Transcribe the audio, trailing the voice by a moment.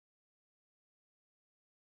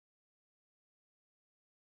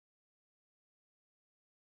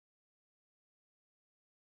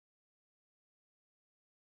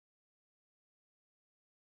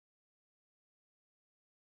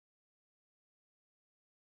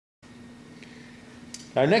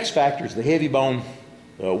Our next factor is the heavy bone,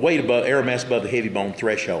 weight above, air mass above the heavy bone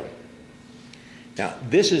threshold. Now,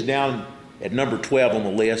 this is down at number 12 on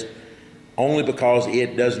the list only because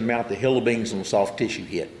it doesn't mount the hill of beans on the soft tissue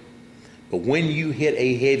hit. But when you hit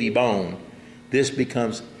a heavy bone, this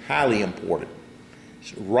becomes highly important.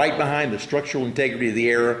 It's right behind the structural integrity of the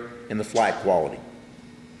arrow and the flight quality.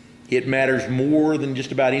 It matters more than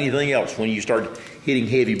just about anything else when you start hitting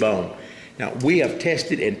heavy bone. Now, we have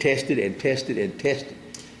tested and tested and tested and tested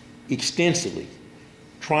extensively,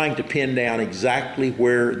 trying to pin down exactly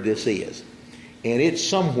where this is. And it's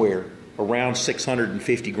somewhere around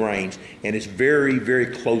 650 grains, and it's very, very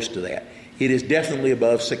close to that. It is definitely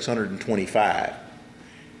above 625.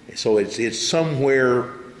 So it's somewhere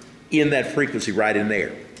in that frequency, right in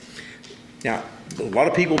there. Now, a lot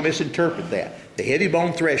of people misinterpret that. The heavy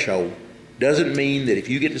bone threshold doesn't mean that if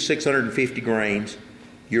you get to 650 grains,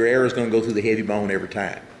 your arrow is going to go through the heavy bone every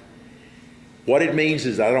time. What it means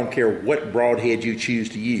is I don't care what broadhead you choose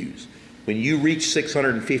to use. When you reach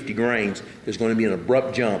 650 grains, there's going to be an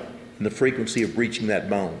abrupt jump in the frequency of breaching that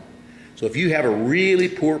bone. So if you have a really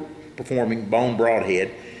poor performing bone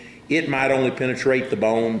broadhead, it might only penetrate the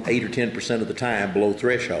bone 8 or 10% of the time below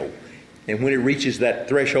threshold. And when it reaches that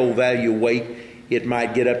threshold value of weight, it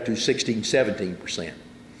might get up to 16, 17%.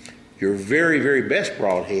 Your very, very best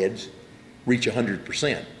broadheads reach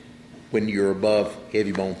 100% when you're above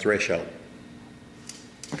heavy bone threshold.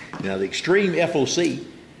 Now, the extreme FOC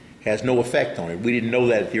has no effect on it. We didn't know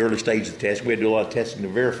that at the early stage of the test. We had to do a lot of testing to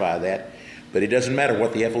verify that. But it doesn't matter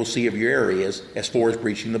what the FOC of your arrow is as far as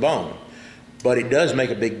breaching the bone. But it does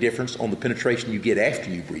make a big difference on the penetration you get after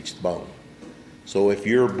you breach the bone. So if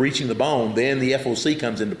you're breaching the bone, then the FOC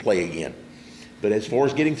comes into play again. But as far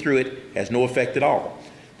as getting through it, has no effect at all.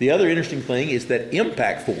 The other interesting thing is that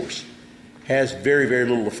impact force has very, very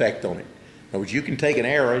little effect on it. In other words, you can take an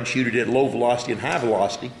arrow and shoot it at low velocity and high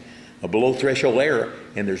velocity, a below threshold arrow,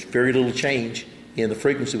 and there's very little change in the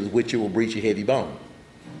frequency with which it will breach a heavy bone.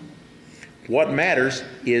 What matters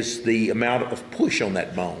is the amount of push on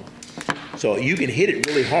that bone. So you can hit it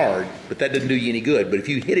really hard, but that doesn't do you any good. But if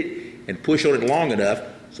you hit it and push on it long enough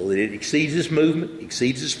so that it exceeds its movement,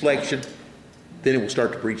 exceeds its flexion, then it will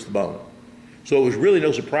start to breach the bone. So it was really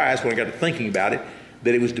no surprise when I got to thinking about it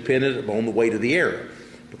that it was dependent upon the weight of the arrow,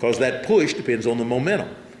 because that push depends on the momentum,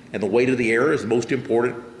 and the weight of the arrow is the most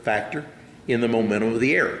important factor in the momentum of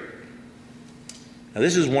the arrow. Now,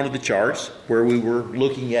 this is one of the charts where we were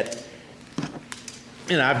looking at,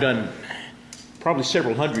 and I've done probably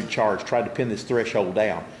several hundred charts trying to pin this threshold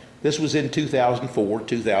down. This was in 2004,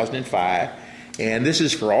 2005, and this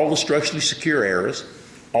is for all the structurally secure arrows.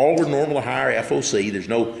 All were normal or higher FOC. There's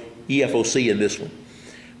no EFOC in this one.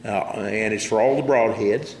 And it's for all the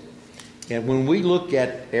broadheads. And when we look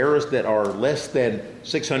at arrows that are less than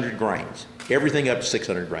 600 grains, everything up to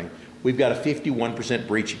 600 grains, we've got a 51%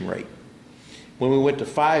 breaching rate. When we went to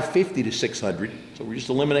 550 to 600, so we're just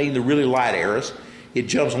eliminating the really light arrows, it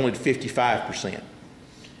jumps only to 55%.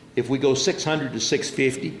 If we go 600 to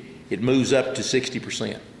 650, it moves up to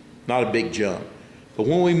 60%. Not a big jump. But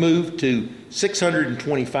when we move to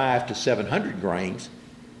 625 to 700 grains,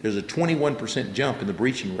 there's a 21% jump in the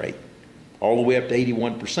breaching rate, all the way up to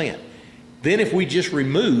 81%. Then if we just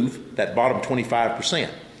remove that bottom 25%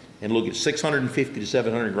 and look at 650 to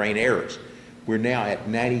 700 grain arrows, we're now at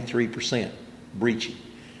 93% breaching.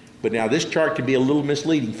 But now this chart can be a little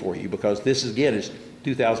misleading for you, because this again is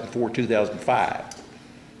 2004, 2005.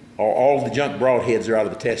 All the junk broadheads are out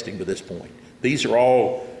of the testing by this point. These are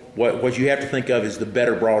all what you have to think of as the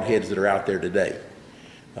better broadheads that are out there today.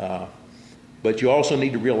 But you also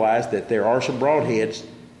need to realize that there are some broadheads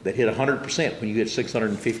that hit 100% when you hit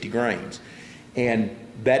 650 grains. And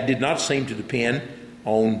that did not seem to depend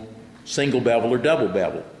on single bevel or double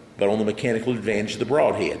bevel, but on the mechanical advantage of the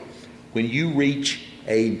broadhead. When you reach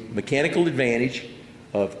a mechanical advantage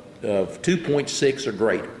of 2.6 or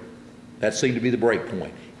greater, that seemed to be the break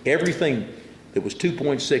point. Everything that was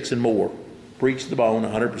 2.6 and more breached the bone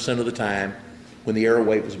 100% of the time when the arrow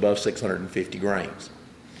weight was above 650 grains.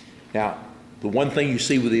 Now, the one thing you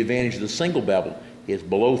see with the advantage of the single bevel is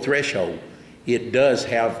below threshold, it does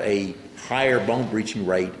have a higher bone breaching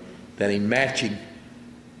rate than a matching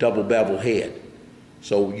double bevel head.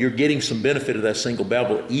 So you're getting some benefit of that single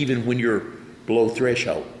bevel even when you're below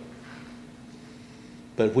threshold.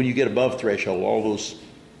 But when you get above threshold, all those,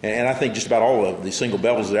 and I think just about all of the single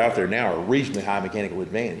bevels that are out there now are reasonably high mechanical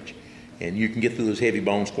advantage. And you can get through those heavy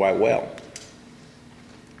bones quite well.